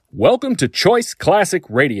Welcome to Choice Classic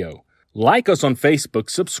Radio. Like us on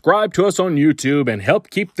Facebook, subscribe to us on YouTube, and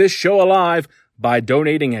help keep this show alive by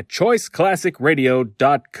donating at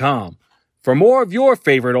choiceclassicradio.com. For more of your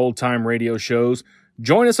favorite old-time radio shows,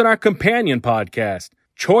 join us on our companion podcast,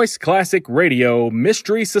 Choice Classic Radio,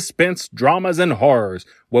 Mystery, Suspense, Dramas, and Horrors,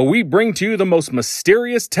 where we bring to you the most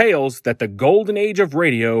mysterious tales that the golden age of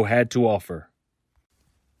radio had to offer.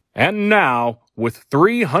 And now, with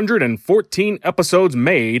 314 episodes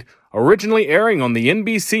made, originally airing on the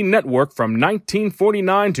NBC network from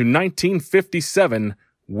 1949 to 1957,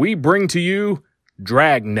 we bring to you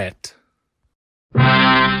Dragnet. The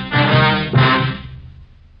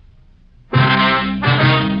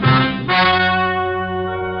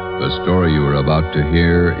story you are about to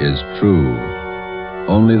hear is true.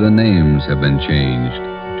 Only the names have been changed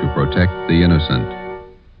to protect the innocent.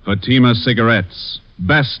 Fatima Cigarettes,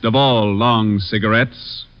 best of all long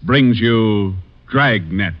cigarettes, brings you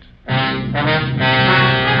Dragnet.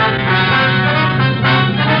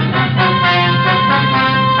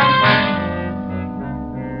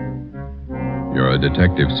 You're a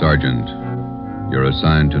detective sergeant. You're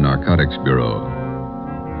assigned to Narcotics Bureau.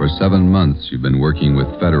 For 7 months, you've been working with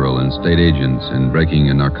federal and state agents in breaking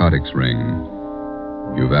a narcotics ring.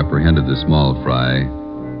 You've apprehended the small fry.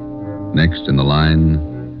 Next in the line,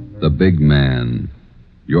 the big man.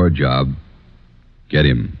 Your job, get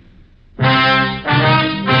him.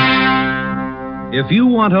 If you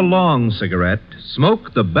want a long cigarette,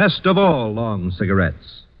 smoke the best of all long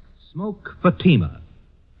cigarettes. Smoke Fatima.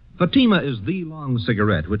 Fatima is the long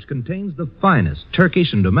cigarette which contains the finest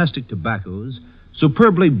Turkish and domestic tobaccos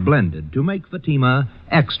superbly blended to make Fatima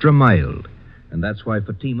extra mild. And that's why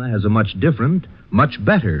Fatima has a much different, much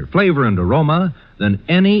better flavor and aroma than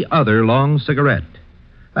any other long cigarette.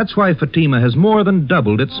 That's why Fatima has more than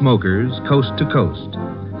doubled its smokers coast to coast.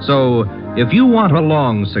 So, if you want a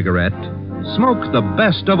long cigarette, smoke the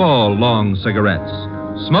best of all long cigarettes.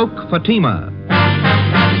 Smoke Fatima.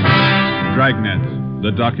 Dragnet,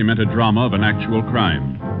 the documented drama of an actual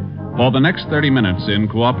crime. For the next 30 minutes, in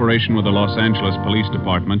cooperation with the Los Angeles Police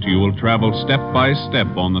Department, you will travel step by step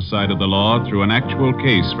on the side of the law through an actual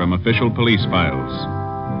case from official police files.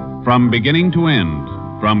 From beginning to end,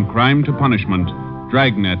 from crime to punishment,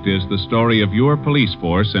 Dragnet is the story of your police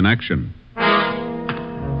force in action.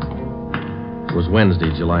 It was Wednesday,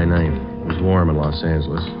 July 9th. It was warm in Los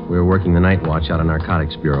Angeles. We were working the night watch out of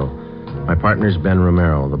Narcotics Bureau. My partner's Ben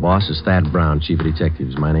Romero. The boss is Thad Brown, chief of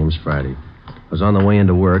detectives. My name's Friday. I was on the way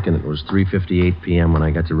into work, and it was 3:58 p.m. when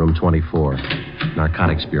I got to room 24,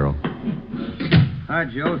 Narcotics Bureau. Hi,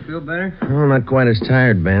 Joe. Feel better? Oh, not quite as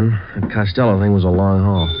tired, Ben. That Costello thing was a long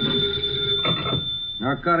haul.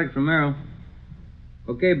 Narcotics Romero.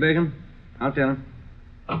 Okay, Bigham. I'll tell him.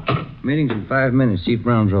 Meeting's in 5 minutes. Chief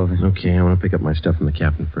Brown's over. Okay, I want to pick up my stuff from the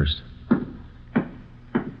captain first.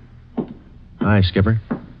 Hi, Skipper.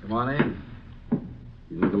 Come on in.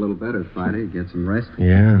 You look a little better, Friday. Get some rest?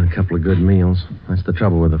 Yeah, and a couple of good meals. That's the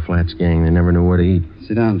trouble with the Flats gang. They never knew where to eat.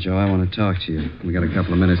 Sit down, Joe. I want to talk to you. We got a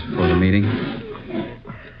couple of minutes before the meeting.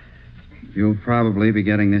 You'll probably be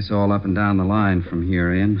getting this all up and down the line from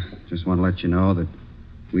here in. Just want to let you know that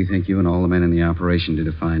we think you and all the men in the operation did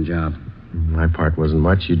a fine job. My part wasn't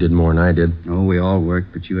much. You did more than I did. Oh, we all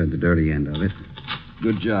worked, but you had the dirty end of it.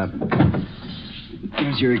 Good job.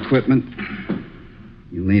 Here's your equipment.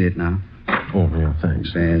 You'll need it now. Oh, yeah,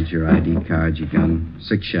 thanks. Your badge, your ID card, your gun.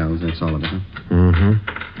 6 shells, that's all of it, huh? Mm-hmm.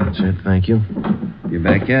 That's it, thank you. You're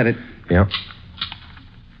back at it. Yep.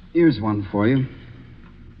 Here's one for you.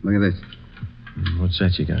 Look at this. What's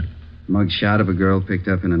that you got? Mug shot of a girl picked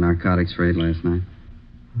up in a narcotics raid last night.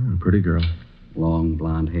 Pretty girl. Long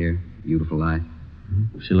blonde hair, beautiful eye.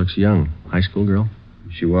 She looks young. High school girl?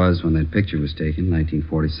 She was when that picture was taken,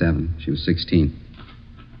 1947. She was 16.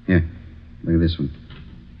 Here, look at this one.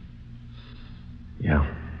 Yeah.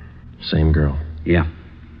 Same girl. Yeah.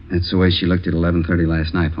 That's the way she looked at 11:30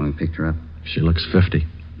 last night when we picked her up. She looks 50.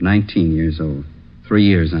 19 years old. 3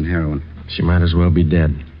 years on heroin. She might as well be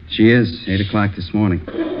dead. She is. 8 o'clock this morning.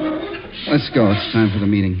 Let's go. It's time for the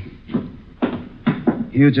meeting.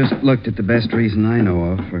 You just looked at the best reason I know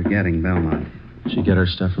of for getting Belmont. She get her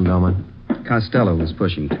stuff from Belmont? Costello was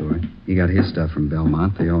pushing to her. He got his stuff from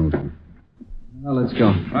Belmont. They all do. Well, let's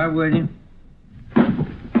go. Right with you.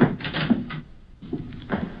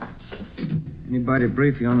 Anybody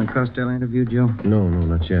brief you on the Costello interview, Joe? No,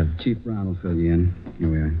 not yet. Chief Brown will fill you in. Here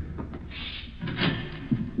we are.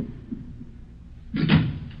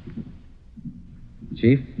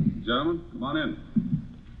 Chief? Gentlemen, come on in.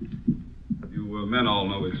 You men all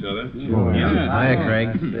know each other. Oh, yeah. Hiya, Craig.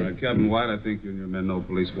 Captain White, I think you and your men know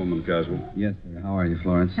policewoman Caswell. Yes, sir. How are you,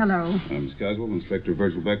 Florence? Hello. Miss Caswell, Inspector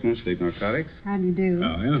Virgil Beckner, State Narcotics. How do you do?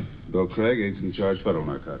 Yeah. Bill Craig, agent in charge, Federal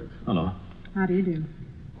Narcotics. Hello. How do you do?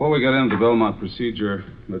 Before we get into the Belmont procedure,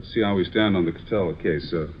 let's see how we stand on the Costello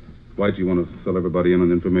case. White, you want to fill everybody in on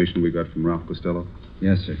the information we got from Ralph Costello?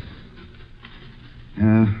 Yes, sir.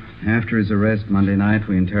 After his arrest Monday night,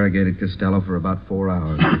 we interrogated Costello for about 4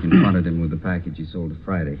 hours. We confronted him with the package he sold to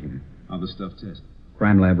Friday here. How'd the stuff test?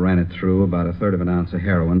 Crime lab ran it through, about a third of an ounce of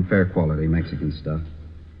heroin, fair quality Mexican stuff.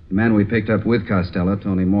 The man we picked up with Costello,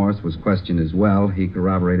 Tony Morse, was questioned as well. He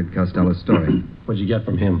corroborated Costello's story. What'd you get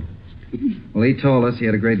from him? Well, he told us he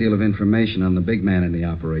had a great deal of information on the big man in the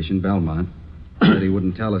operation, Belmont. Said he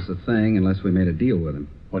wouldn't tell us a thing unless we made a deal with him.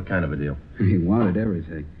 What kind of a deal? He wanted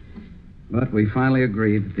everything. But we finally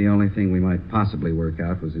agreed that the only thing we might possibly work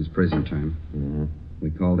out was his prison term. Mm-hmm. We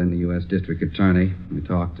called in the U.S. District Attorney. We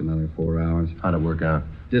talked another 4 hours. How'd it work out?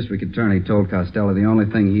 District Attorney told Costello the only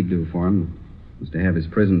thing he'd do for him was to have his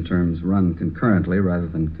prison terms run concurrently rather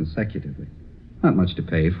than consecutively. Not much to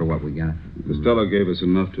pay for what we got. Costello gave us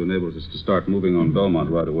enough to enable us to start moving on Belmont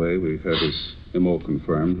right away. We've had his MO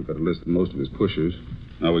confirmed. We've got a list of most of his pushers.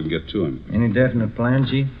 Now we can get to him. Any definite plan,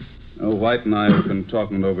 Chief? White and I have been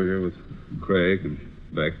talking it over here with Craig and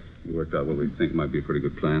Beck. We worked out what we think might be a pretty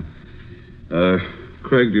good plan.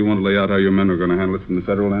 Craig, do you want to lay out how your men are going to handle it from the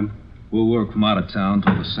federal end? We'll work from out of town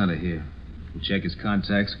toward the center here. We'll check his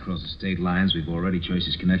contacts across the state lines. We've already traced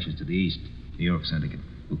his connections to the east, New York syndicate.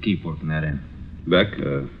 We'll keep working that end. Beck,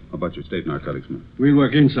 how about your state narcotics men? We'll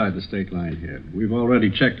work inside the state line here. We've already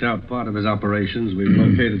checked out part of his operations. We've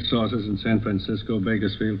located sources in San Francisco,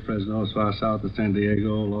 Bakersfield, Fresno, as far south as San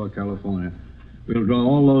Diego, Lower California. We'll draw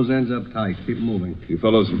all those ends up tight. Keep moving. You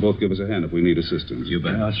fellows will both give us a hand if we need assistance. You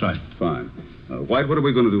bet. Yeah, that's right. Fine. White, what are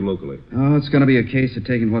we going to do locally? Oh, it's going to be a case of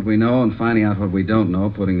taking what we know and finding out what we don't know,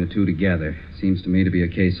 putting the two together. Seems to me to be a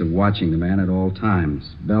case of watching the man at all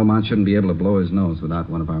times. Belmont shouldn't be able to blow his nose without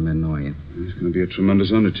one of our men knowing it. It's going to be a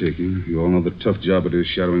tremendous undertaking. You all know the tough job it is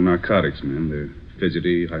shadowing narcotics men. They're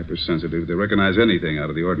fidgety, hypersensitive. They recognize anything out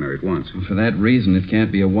of the ordinary at once. For that reason, it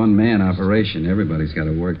can't be a one-man operation. Everybody's got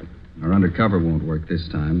to work. Our undercover won't work this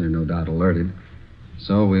time. They're no doubt alerted.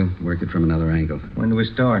 So we'll work it from another angle. When do we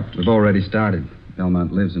start? We've already started.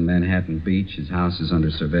 Belmont lives in Manhattan Beach. His house is under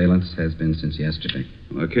surveillance, has been since yesterday.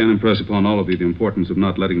 Well, I can't impress upon all of you the importance of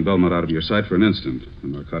not letting Belmont out of your sight for an instant. A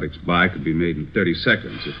narcotics buy could be made in 30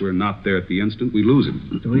 seconds. If we're not there at the instant, we lose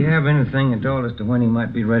him. Do we have anything at all as to when he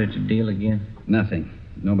might be ready to deal again? Nothing.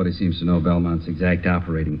 Nobody seems to know Belmont's exact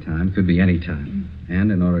operating time. Could be any time.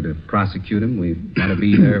 And in order to prosecute him, we've got to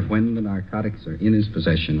be there when the narcotics are in his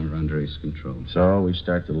possession or under his control. So we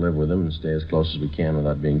start to live with him and stay as close as we can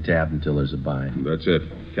without being tabbed until there's a buy. That's it.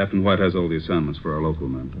 Captain White has all the assignments for our local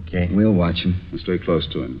men. Okay. We'll watch him. And stay close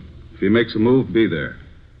to him. If he makes a move, be there.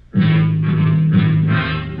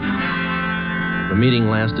 The meeting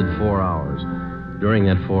lasted 4 hours. During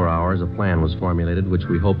that 4 hours, a plan was formulated which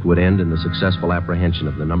we hoped would end in the successful apprehension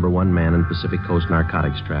of the number one man in Pacific Coast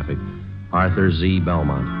narcotics traffic, Arthur Z.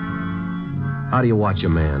 Belmont. How do you watch a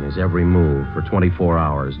man, his every move, for 24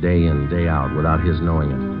 hours, day in, day out, without his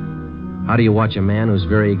knowing it? How do you watch a man whose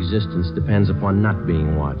very existence depends upon not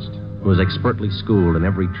being watched, who is expertly schooled in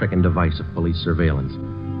every trick and device of police surveillance,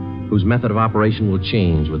 whose method of operation will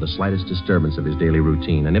change with the slightest disturbance of his daily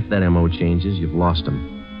routine, and if that M.O. changes, you've lost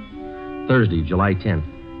him. Thursday, July 10th,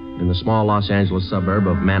 in the small Los Angeles suburb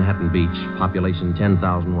of Manhattan Beach, population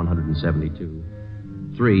 10,172,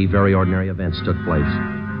 3 very ordinary events took place.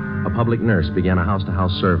 A public nurse began a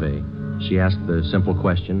house-to-house survey. She asked the simple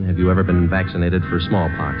question, have you ever been vaccinated for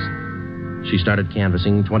smallpox? She started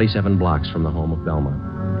canvassing 27 blocks from the home of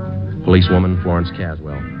Belmont. Policewoman Florence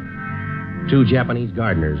Caswell. 2 Japanese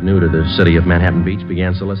gardeners new to the city of Manhattan Beach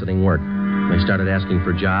began soliciting work. They started asking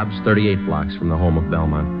for jobs 38 blocks from the home of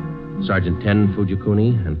Belmont. Sergeant Ten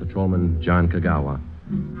Fujikuni and Patrolman John Kagawa.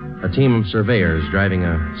 A team of surveyors driving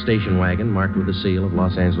a station wagon marked with the seal of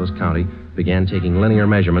Los Angeles County began taking linear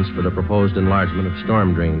measurements for the proposed enlargement of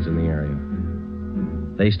storm drains in the area.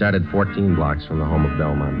 They started 14 blocks from the home of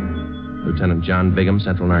Belmont. Lieutenant John Bigham,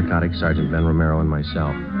 Central Narcotics, Sergeant Ben Romero, and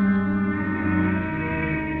myself.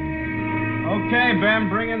 Okay, Ben,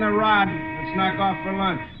 bring in the rod. Let's knock off for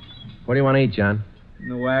lunch. What do you want to eat, John? In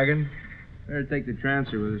the wagon. Better take the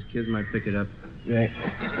transfer with us. Kids might pick it up. Okay.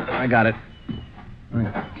 I got it.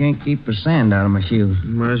 I can't keep the sand out of my shoes.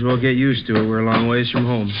 Might as well get used to it. We're a long ways from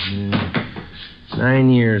home. Yeah. 9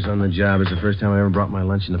 years on the job. It's the first time I ever brought my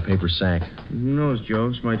lunch in a paper sack. Who knows, Joe?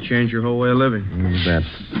 This might change your whole way of living. You bet.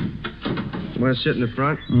 Want to sit in the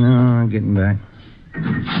front? No, I'm getting back.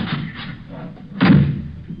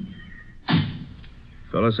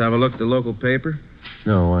 Fellas, have a look at the local paper?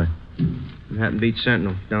 No, why? It Manhattan Beach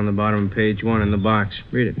Sentinel, down the bottom of page 1 in the box.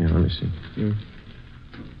 Read it. Yeah, let me see.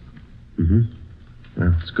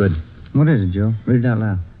 Yeah, it's good. What is it, Joe? Read it out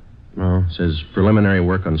loud. Well, it says preliminary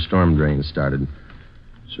work on storm drains started.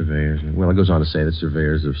 Surveyors. Well, it goes on to say that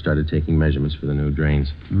surveyors have started taking measurements for the new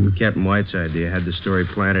drains. Captain White's idea had the story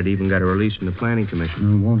planted, even got a release from the Planning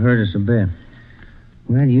Commission. It won't hurt us a bit.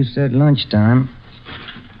 Well, you said lunchtime.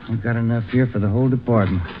 I've got enough here for the whole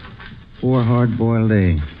department. 4 hard-boiled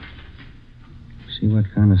eggs. See what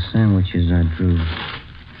kind of sandwiches I drew.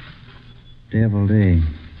 Deviled egg.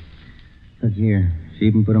 Look here. She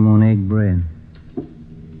even put them on egg bread.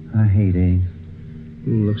 I hate eggs.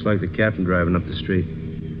 Looks like the captain driving up the street.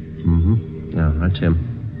 No, that's him.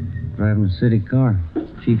 Driving a city car.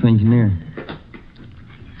 Chief engineer.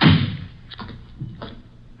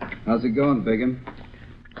 How's it going, Bigham?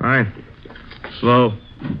 Fine. Slow.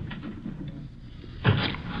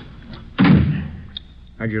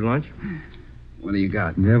 Had your lunch? What do you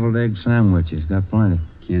got? Deviled egg sandwiches. Got plenty.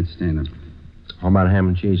 Can't stand them. How about a ham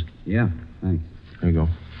and cheese? Yeah, thanks. There you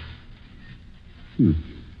go.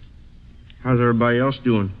 How's everybody else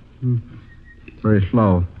doing? Very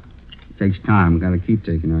slow. Takes time. Got to keep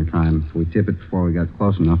taking our time. If we tip it before we got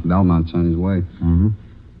close enough, Belmont's on his way.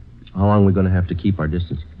 How long are we going to have to keep our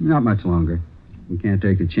distance? Not much longer. We can't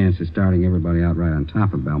take the chance of starting everybody out right on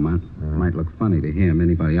top of Belmont. It might look funny to him.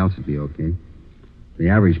 Anybody else would be okay. The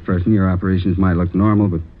average person, your operations might look normal,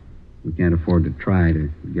 but we can't afford to try to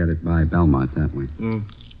get it by Belmont that way.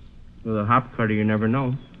 With a hop cutter, you never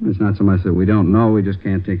know. It's not so much that we don't know. We just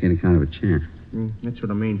can't take any kind of a chance. That's what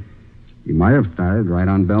I mean. He might have started right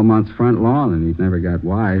on Belmont's front lawn, and he's never got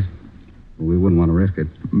wise. But we wouldn't want to risk it.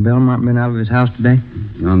 Belmont been out of his house today?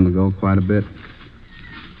 On the go quite a bit.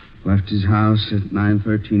 Left his house at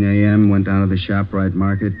 9:13 a.m., went down to the ShopRite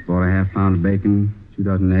market, bought a half-pound of bacon, 2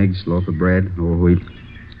 dozen eggs, loaf of bread, whole wheat.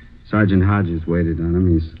 Sergeant Hodges waited on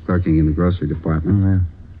him. He's clerking in the grocery department.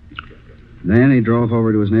 Then he drove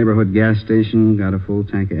over to his neighborhood gas station, got a full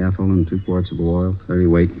tank of ethyl and 2 quarts of oil, 30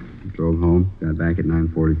 weight. Drove home, got back at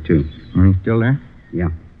 9:42. Are you still there? Yeah.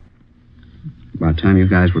 About time you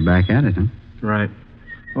guys were back at it, huh? Right.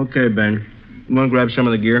 Okay, Ben. You want to grab some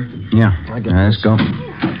of the gear? Yeah. Let's go.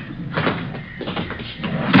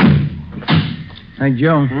 Hey,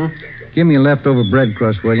 Joe. Give me a leftover bread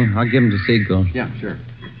crust, will you? I'll give him to Seagull. Yeah, sure.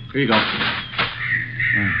 Here you go.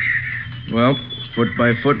 Well, foot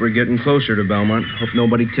by foot, we're getting closer to Belmont. Hope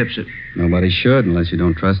nobody tips it. Nobody should, unless you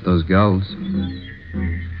don't trust those gulls.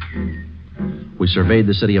 We surveyed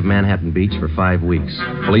the city of Manhattan Beach for 5 weeks.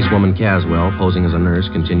 Policewoman Caswell, posing as a nurse,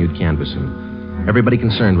 continued canvassing. Everybody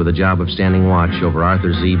concerned with the job of standing watch over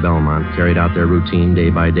Arthur Z. Belmont carried out their routine day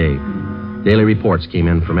by day. Daily reports came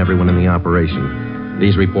in from everyone in the operation.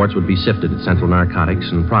 These reports would be sifted at Central Narcotics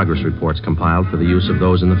and progress reports compiled for the use of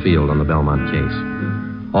those in the field on the Belmont case.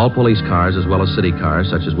 All police cars, as well as city cars,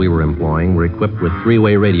 such as we were employing, were equipped with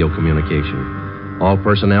 3-way radio communication. All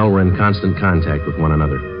personnel were in constant contact with one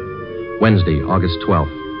another. Wednesday, August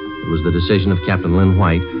 12th. It was the decision of Captain Lynn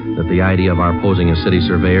White that the idea of our posing as city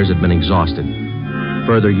surveyors had been exhausted.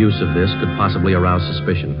 Further use of this could possibly arouse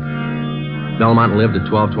suspicion. Belmont lived at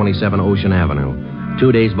 1227 Ocean Avenue.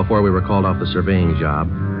 2 days before we were called off the surveying job,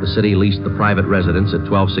 the city leased the private residence at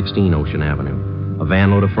 1216 Ocean Avenue. A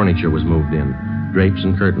van load of furniture was moved in. Drapes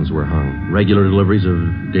and curtains were hung. Regular deliveries of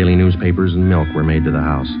daily newspapers and milk were made to the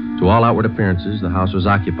house. To all outward appearances, the house was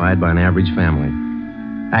occupied by an average family.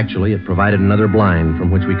 Actually, it provided another blind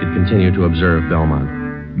from which we could continue to observe Belmont.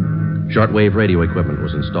 Shortwave radio equipment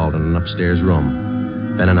was installed in an upstairs room.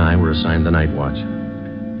 Ben and I were assigned the night watch.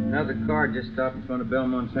 Another car just stopped in front of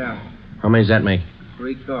Belmont's house. How many does that make?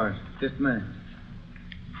 3 cars. 5th minute.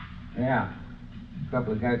 Yeah. A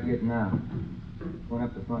couple of guys getting out. Going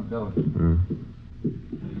up the front door.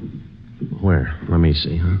 Where? Let me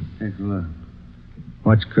see, huh? Take a look.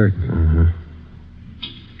 Watch Kurt.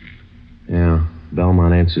 Yeah.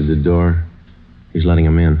 Belmont answered the door. He's letting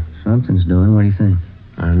him in. Something's doing. What do you think?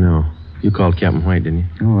 I don't know. You called Captain White, didn't you?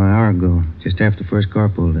 Oh, an hour ago. Just after the first car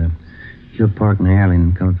pulled up. She'll park in the alley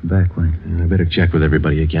and come up the back way. I better check with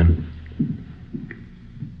everybody again.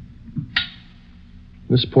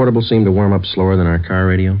 This portable seemed to warm up slower than our car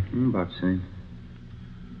radio. About the same.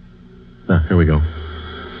 Here we go.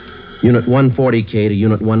 Unit 140K to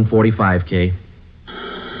Unit 145K.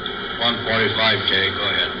 145K, go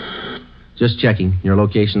ahead. Just checking. Your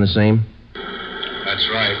location the same? That's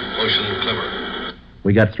right. Ocean and Clipper.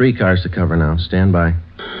 We got 3 cars to cover now. Stand by.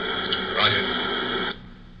 Roger.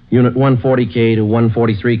 Unit 140K to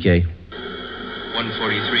 143K.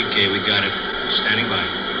 143K, we got it. Standing by.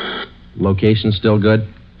 Location still good?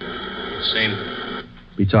 Same.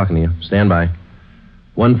 Be talking to you. Stand by.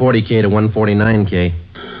 140K to 149K.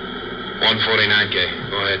 149K.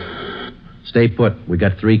 Go ahead. Stay put. We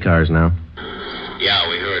got 3 cars now. Yeah,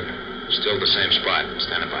 we heard. Still the same spot.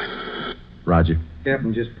 Standing by. Roger.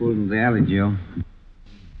 Captain just pulled into the alley, Joe.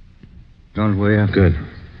 On his way up. Good.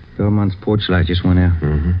 Belmont's porch light just went out.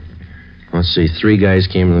 Mm-hmm. Let's see. 3 guys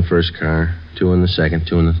came in the first car, 2 in the second,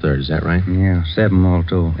 2 in the third. Is that right? Yeah, 7 all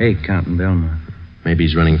told. 8 counting Belmont. Maybe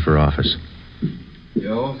he's running for office.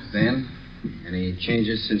 Joe, Ben, any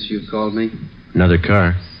changes since you called me? Another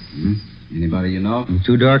car. Hmm? Anybody you know? It's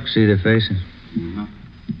too dark to see their faces. Uh-huh.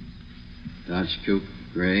 Dodge Coupe,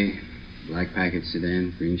 gray, black packet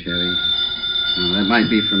sedan, green Chevy. No, that might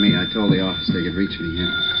be for me. I told the office they could reach me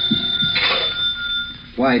here.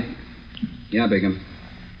 White. Yeah, Bigham.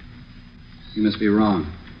 You must be wrong.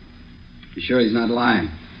 You sure he's not lying?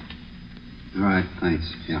 All right,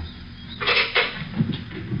 thanks. Yeah.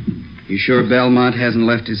 You sure Belmont hasn't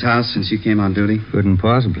left his house since you came on duty? Couldn't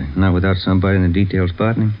possibly. Not without somebody in the detail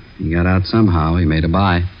spotting him. He got out somehow. He made a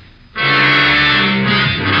buy.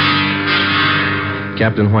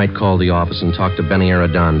 Captain White called the office and talked to Benny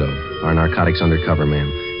Arredondo, our narcotics undercover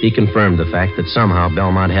man. He confirmed the fact that somehow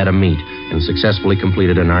Belmont had a meet and successfully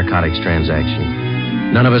completed a narcotics transaction.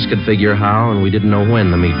 None of us could figure how, and we didn't know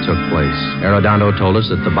when the meet took place. Arredondo told us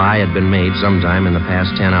that the buy had been made sometime in the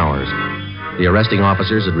past 10 hours. The arresting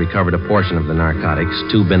officers had recovered a portion of the narcotics,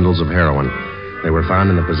 2 bundles of heroin. They were found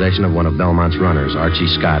in the possession of one of Belmont's runners, Archie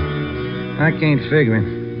Scott. I can't figure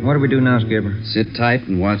it. What do we do now, Skipper? Sit tight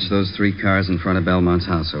and watch those 3 cars in front of Belmont's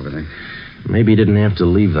house over there. Maybe he didn't have to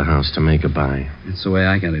leave the house to make a buy. That's the way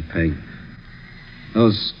I got it pegged.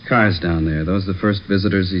 Those cars down there, those the first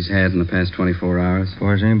visitors he's had in the past 24 hours? As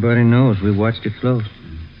far as anybody knows, we watched it close.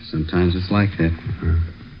 Sometimes it's like that.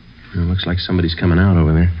 It looks like somebody's coming out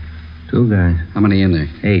over there. 2 guys. How many in there?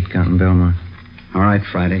 8 counting Belmont. All right,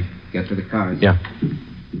 Friday. Get to the cars. Yeah.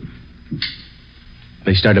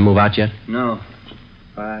 They started to move out yet? No.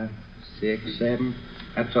 5, 6, 7.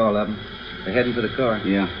 That's all of them. They're heading for the car.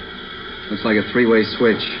 Yeah. Looks like a 3-way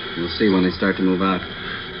switch. We'll see when they start to move out.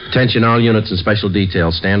 Attention, all units and special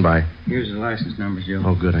details. Stand by. Here's the license numbers, Joe.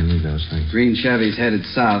 Oh, good. I need those things. Green Chevy's headed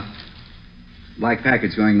south. Black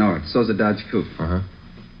Packard's going north. So's a Dodge Coupe. Uh-huh.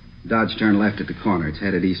 Dodge turned left at the corner. It's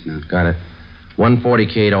headed east now. Got it.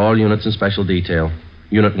 140K to all units and special detail.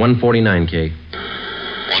 Unit 149K.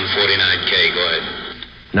 149K. Go ahead.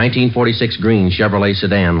 1946 green Chevrolet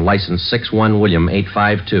sedan, license 61 William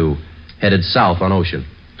 852, headed south on Ocean.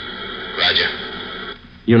 Roger.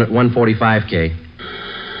 Unit 145K.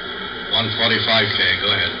 145K.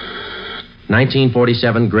 Go ahead.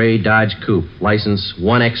 1947 gray Dodge Coupe, license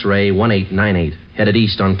 1 X-ray 1898, headed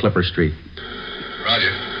east on Clipper Street.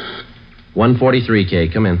 Roger. 143K,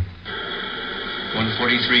 come in.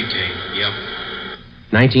 143K. Yep.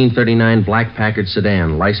 1939 black Packard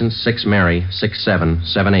sedan, license 6 Mary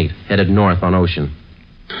 6778, headed north on Ocean.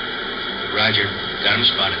 Roger. Got him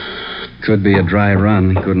spotted. Could be a dry run.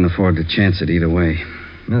 He couldn't afford to chance it either way.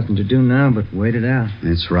 Nothing to do now but wait it out.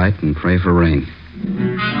 That's right, and pray for rain.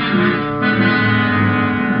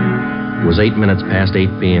 It was 8 minutes past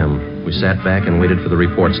 8 p.m. We sat back and waited for the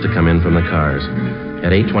reports to come in from the cars.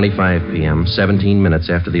 At 8:25 p.m., 17 minutes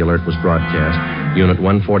after the alert was broadcast, Unit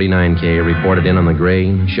 149K reported in on the gray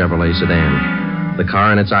Chevrolet sedan. The car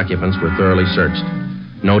and its occupants were thoroughly searched.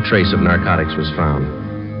 No trace of narcotics was found.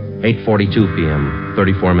 8:42 p.m.,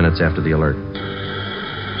 34 minutes after the alert.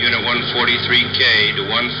 Unit 143K to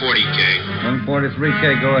 140K.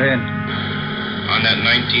 143K, go ahead. On that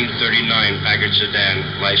 1939 Packard sedan,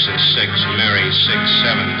 license 6 Mary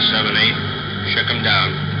 6778. Shook them down.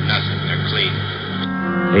 Nothing. They're clean.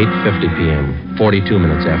 8:50 p.m., 42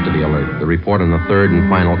 minutes after the alert, the report on the third and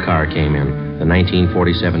final car came in, the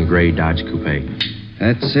 1947 gray Dodge Coupe.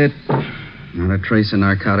 That's it. Not a trace of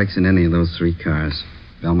narcotics in any of those 3 cars.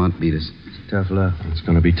 Belmont beat us. Tough luck. It's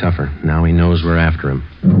going to be tougher. Now he knows we're after him.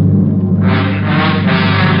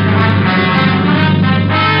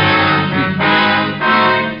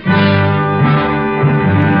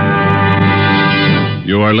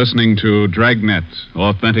 You are listening to Dragnet,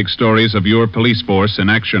 authentic stories of your police force in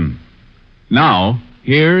action. Now,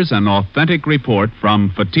 here's an authentic report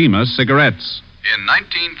from Fatima Cigarettes. In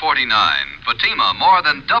 1949, Fatima more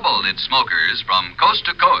than doubled its smokers from coast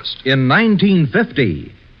to coast. In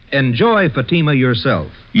 1950, enjoy Fatima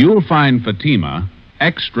yourself. You'll find Fatima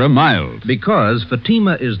extra mild. Because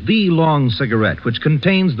Fatima is the long cigarette which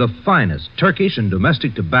contains the finest Turkish and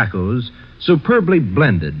domestic tobaccos superbly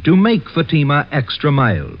blended to make Fatima extra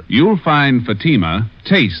mild. You'll find Fatima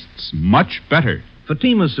tastes much better.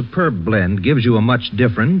 Fatima's superb blend gives you a much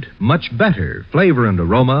different, much better flavor and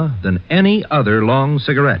aroma than any other long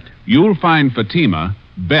cigarette. You'll find Fatima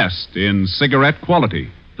best in cigarette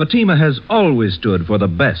quality. Fatima has always stood for the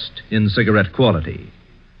best in cigarette quality.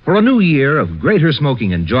 For a new year of greater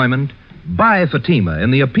smoking enjoyment, buy Fatima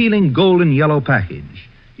in the appealing golden yellow package.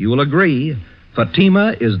 You will agree,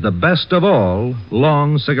 Fatima is the best of all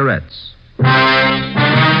long cigarettes.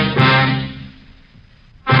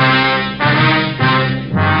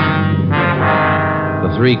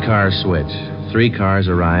 The three-car switch. 3 cars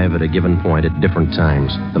arrive at a given point at different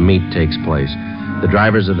times. The meet takes place. The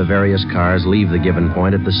drivers of the various cars leave the given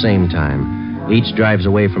point at the same time. Each drives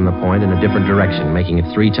away from the point in a different direction, making it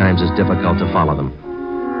 3 times as difficult to follow them.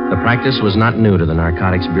 The practice was not new to the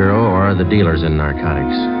Narcotics Bureau or the dealers in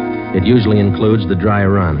narcotics. It usually includes the dry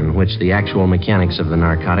run, in which the actual mechanics of the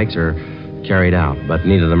narcotics are carried out, but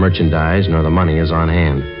neither the merchandise nor the money is on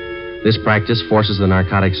hand. This practice forces the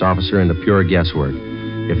narcotics officer into pure guesswork.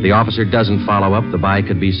 If the officer doesn't follow up, the buy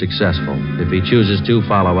could be successful. If he chooses to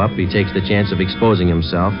follow up, he takes the chance of exposing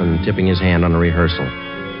himself and tipping his hand on a rehearsal.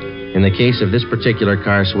 In the case of this particular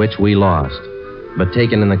car switch, we lost. But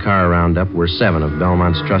taken in the car roundup were 7 of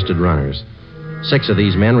Belmont's trusted runners. 6 of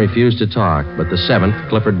these men refused to talk, but the 7th,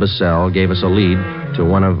 Clifford Bassell, gave us a lead to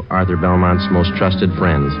one of Arthur Belmont's most trusted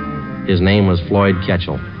friends. His name was Floyd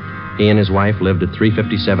Ketchel. He and his wife lived at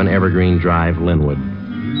 357 Evergreen Drive, Linwood.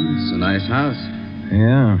 It's a nice house.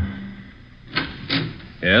 Yeah.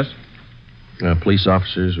 Yes? Police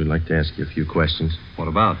officers, we'd like to ask you a few questions. What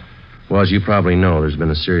about? Well, as you probably know, there's been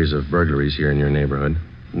a series of burglaries here in your neighborhood.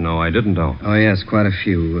 No, I didn't know. Oh, yes, quite a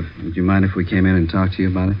few. Would you mind if we came in and talked to you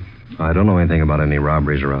about it? I don't know anything about any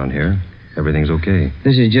robberies around here. Everything's okay.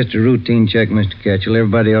 This is just a routine check, Mr. Ketchel.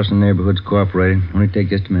 Everybody else in the neighborhood's cooperating. Only take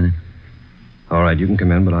just a minute. All right, you can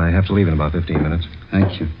come in, but I have to leave in about 15 minutes.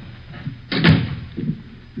 Thank you.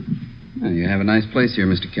 Well, you have a nice place here,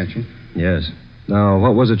 Mr. Ketchel. Yes. Now,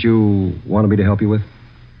 what was it you wanted me to help you with?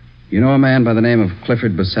 You know a man by the name of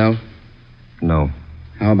Clifford Bassell? No.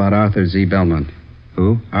 How about Arthur Z. Belmont?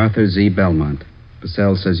 Who? Arthur Z. Belmont.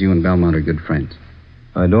 Bassell says you and Belmont are good friends.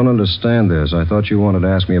 I don't understand this. I thought you wanted to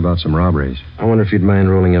ask me about some robberies. I wonder if you'd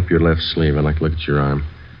mind rolling up your left sleeve. I'd like to look at your arm.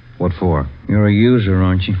 What for? You're a user,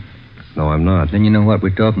 aren't you? No, I'm not. Then you know what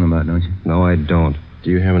we're talking about, don't you? No, I don't.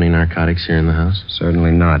 Do you have any narcotics here in the house?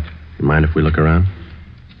 Certainly not. You mind if we look around?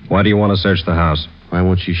 Why do you want to search the house? Why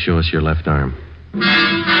won't you show us your left arm?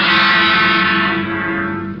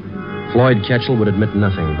 Floyd Ketchel would admit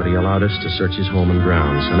nothing, but he allowed us to search his home and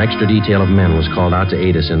grounds. An extra detail of men was called out to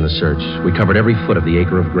aid us in the search. We covered every foot of the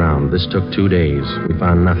acre of ground. This took 2 days. We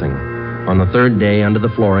found nothing. On the 3rd day, under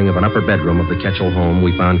the flooring of an upper bedroom of the Ketchel home,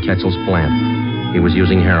 we found Ketchel's plant. He was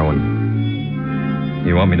using heroin.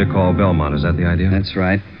 You want me to call Belmont, is that the idea? That's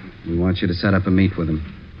right. We want you to set up a meet with him.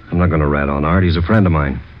 I'm not going to rat on Art. He's a friend of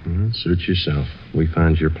mine. Suit yourself. We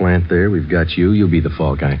found your plant there. We've got you. You'll be the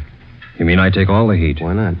fall guy. You mean I take all the heat?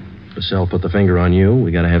 Why not? Bassell put the finger on you.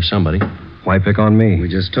 We got to have somebody. Why pick on me? We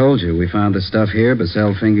just told you. We found the stuff here.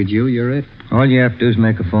 Bassell fingered you. You're it. All you have to do is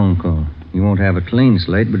make a phone call. You won't have a clean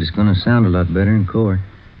slate, but it's going to sound a lot better in court.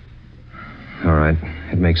 All right.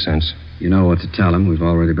 It makes sense. You know what to tell him. We've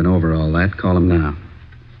already been over all that. Call him now.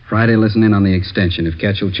 Friday, listen in on the extension. If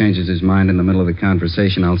Ketchel changes his mind in the middle of the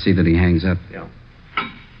conversation, I'll see that he hangs up. Yeah.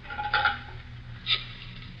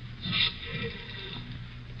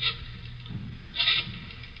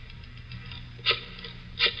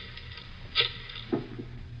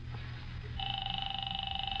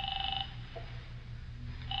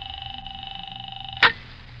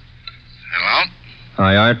 Hello?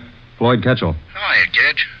 Hi, Art. Floyd Ketchel. How are you,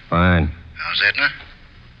 kid? Fine. How's Edna?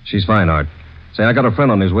 She's fine, Art. Say, I got a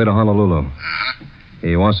friend on his way to Honolulu. Uh-huh.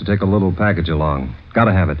 He wants to take a little package along.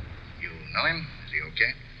 Gotta have it. You know him? Is he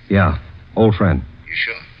okay? Yeah. Old friend. You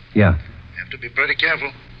sure? Yeah. Have to be pretty careful.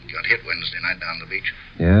 Got hit Wednesday night down the beach.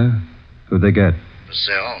 Yeah? Who'd they get?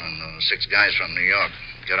 Bassell and 6 guys from New York.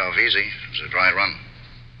 Got off easy. It was a dry run.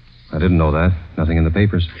 I didn't know that. Nothing in the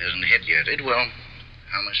papers. He hasn't hit yet. It will.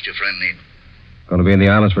 How much do your friend need? Going to be in the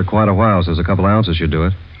islands for quite a while, so there's a couple ounces should do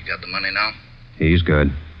it. You got the money now? He's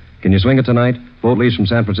good. Can you swing it tonight? Boat leaves from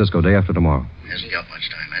San Francisco day after tomorrow. Hasn't got much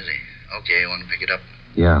time, has he? Okay, you want to pick it up?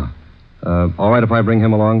 Yeah. All right if I bring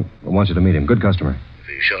him along? I want you to meet him. Good customer. If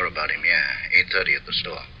you're sure about him, yeah. 8:30 at the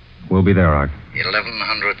store. We'll be there, Art.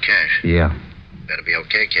 1,100 cash. Yeah. Better be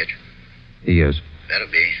okay, kid. He is. Better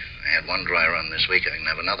be. I had one dry run this week. I can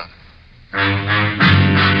have another.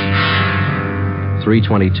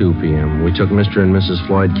 3:22 p.m. We took Mr. and Mrs.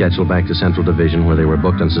 Floyd Ketchel back to Central Division, where they were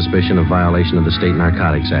booked on suspicion of violation of the State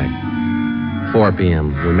Narcotics Act. 4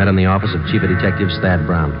 p.m. We met in the office of Chief of Detectives Thad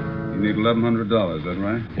Brown. You need $1,100, is that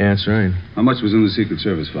right? Yeah, that's right. How much was in the Secret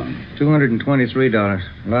Service fund?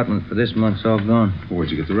 $223. Allotment for this month's all gone. Well, where'd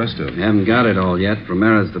you get the rest of it? You haven't got it all yet.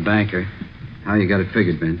 Romero's the banker. How you got it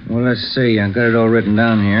figured, Ben? Well, let's see. I got it all written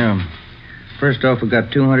down here. First off, we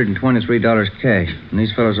got $223 cash. And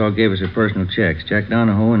these fellows all gave us their personal checks. Jack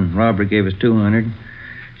Donahoe and Robert gave us $200.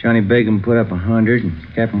 Johnny Begum put up $100. And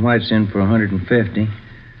Captain White's in for $150.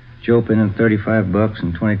 Joe put in $35,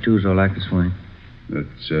 and 22's all I could swing.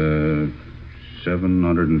 That's,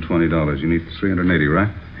 $720. You need $380, right?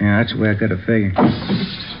 Yeah, that's the way I got it figured.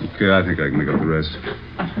 Okay, I think I can make up the rest.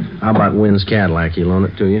 How about Wynn's Cadillac? He loan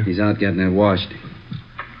it to you? He's out getting it washed.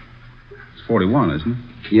 It's 41, isn't it?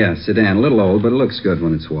 Yeah, sedan. A little old, but it looks good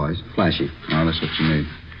when it's washed. Flashy. Oh, that's what you need.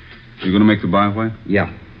 You going to make the byway?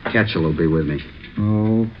 Yeah. Ketchel will be with me.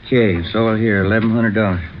 Okay, it's all here,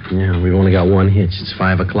 $1,100. Yeah, we've only got one hitch. It's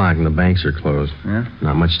 5 o'clock and the banks are closed. Yeah?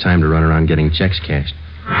 Not much time to run around getting checks cashed.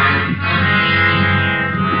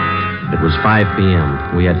 It was 5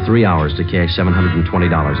 p.m. We had 3 hours to cash $720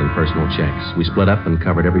 in personal checks. We split up and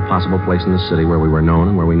covered every possible place in the city where we were known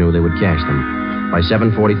and where we knew they would cash them. By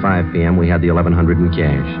 7:45 p.m., we had the $1,100 in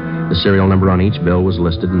cash. The serial number on each bill was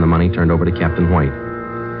listed and the money turned over to Captain White.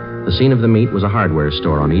 The scene of the meet was a hardware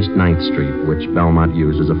store on East 9th Street, which Belmont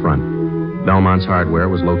used as a front. Belmont's hardware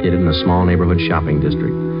was located in a small neighborhood shopping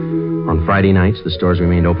district. On Friday nights, the stores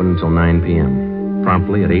remained open until 9 p.m.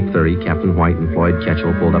 Promptly at 8:30, Captain White and Floyd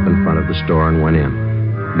Ketchel pulled up in front of the store and went in.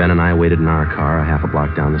 Ben and I waited in our car a half a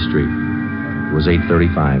block down the street. It was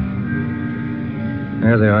 8:35.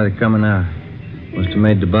 There they are. They're coming out. Must have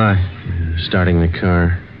made the buy. Starting the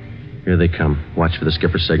car. Here they come. Watch for the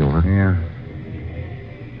skipper's signal, huh? Yeah.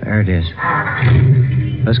 There it is.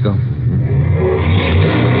 Let's go.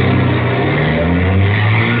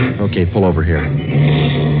 Okay, pull over here.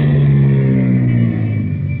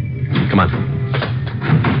 Come on.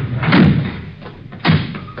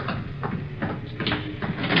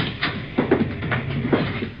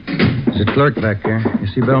 There's a clerk back there. You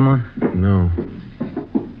see Belmont? No.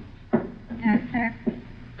 No, sir.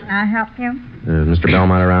 Can I help you? Mr.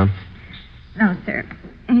 Belmont around? No, sir.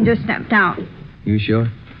 He just stepped out. You sure?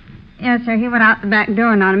 Yes, sir. He went out the back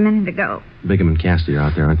door not a minute ago. Bigham and Cassidy are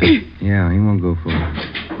out there, aren't they? Yeah, he won't go far.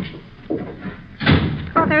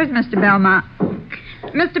 Oh, there's Mr. Belmont.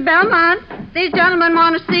 Mr. Belmont, these gentlemen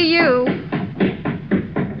want to see you.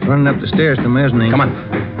 Running up the stairs to the mezzanine. Come on.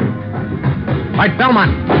 All right,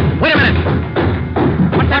 Belmont. Wait a minute.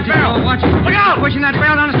 What's that barrel? Watch it. Look out! Pushing that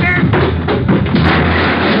barrel down the stairs.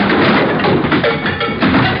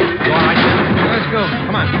 You all right? Let's go.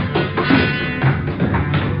 Come on.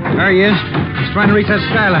 There he is. He's trying to reach that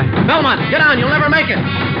skylight. Belmont, get down. You'll never make it.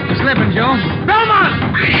 You're slipping, Joe.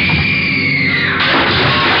 Belmont!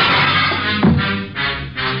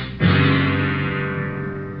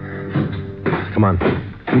 Come on.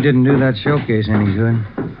 He didn't do that showcase any good.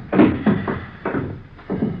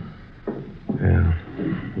 Yeah,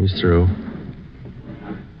 he's through.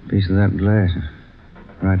 Piece of that glass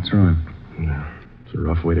right through him. Yeah, it's a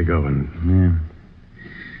rough way to go, and Yeah.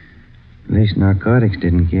 At least narcotics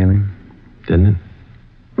didn't kill him. didn't it?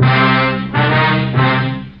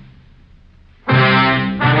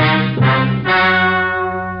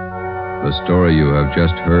 The story you have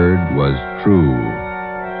just heard was true.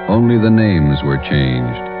 Only the names were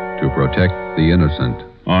changed to protect the innocent.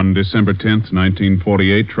 On December 10th,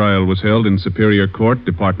 1948, trial was held in Superior Court,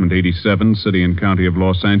 Department 87, City and County of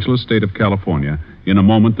Los Angeles, State of California. In a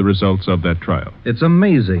moment, the results of that trial. It's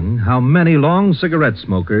amazing how many long cigarette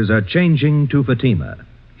smokers are changing to Fatima.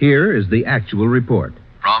 Here is the actual report.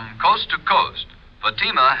 From coast to coast,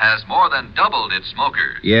 Fatima has more than doubled its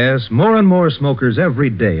smokers. Yes, more and more smokers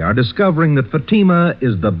every day are discovering that Fatima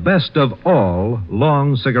is the best of all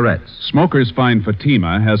long cigarettes. Smokers find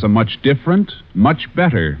Fatima has a much different, much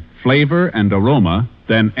better flavor and aroma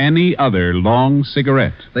than any other long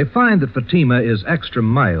cigarette. They find that Fatima is extra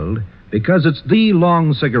mild because it's the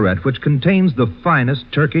long cigarette which contains the finest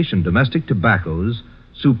Turkish and domestic tobaccos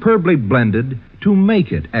superbly blended to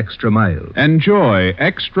make it extra mild. Enjoy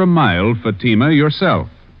extra mild Fatima yourself.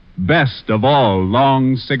 Best of all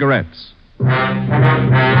long cigarettes.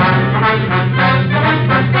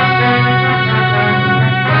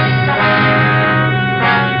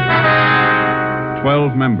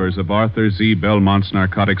 12 members of Arthur Z. Belmont's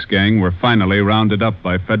narcotics gang were finally rounded up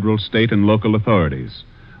by federal, state, and local authorities.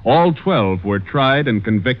 All 12 were tried and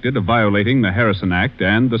convicted of violating the Harrison Act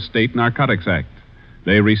and the State Narcotics Act.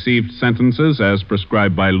 They received sentences as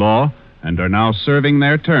prescribed by law and are now serving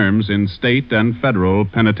their terms in state and federal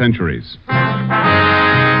penitentiaries.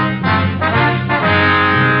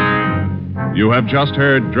 You have just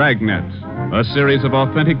heard Dragnet, a series of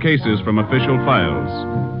authentic cases from official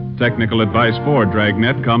files. Technical advice for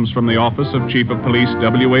Dragnet comes from the Office of Chief of Police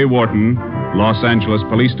W.A. Wharton, Los Angeles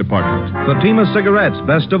Police Department. Fatima Cigarettes,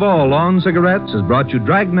 best of all lawn cigarettes, has brought you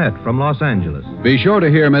Dragnet from Los Angeles. Be sure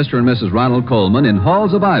to hear Mr. and Mrs. Ronald Coleman in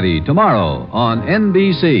Halls of Ivy tomorrow on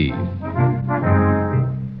NBC.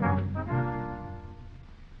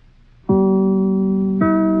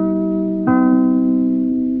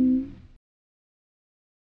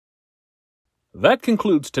 That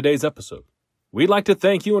concludes today's episode. We'd like to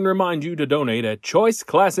thank you and remind you to donate at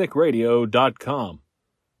choiceclassicradio.com.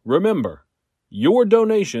 Remember, your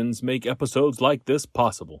donations make episodes like this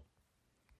possible.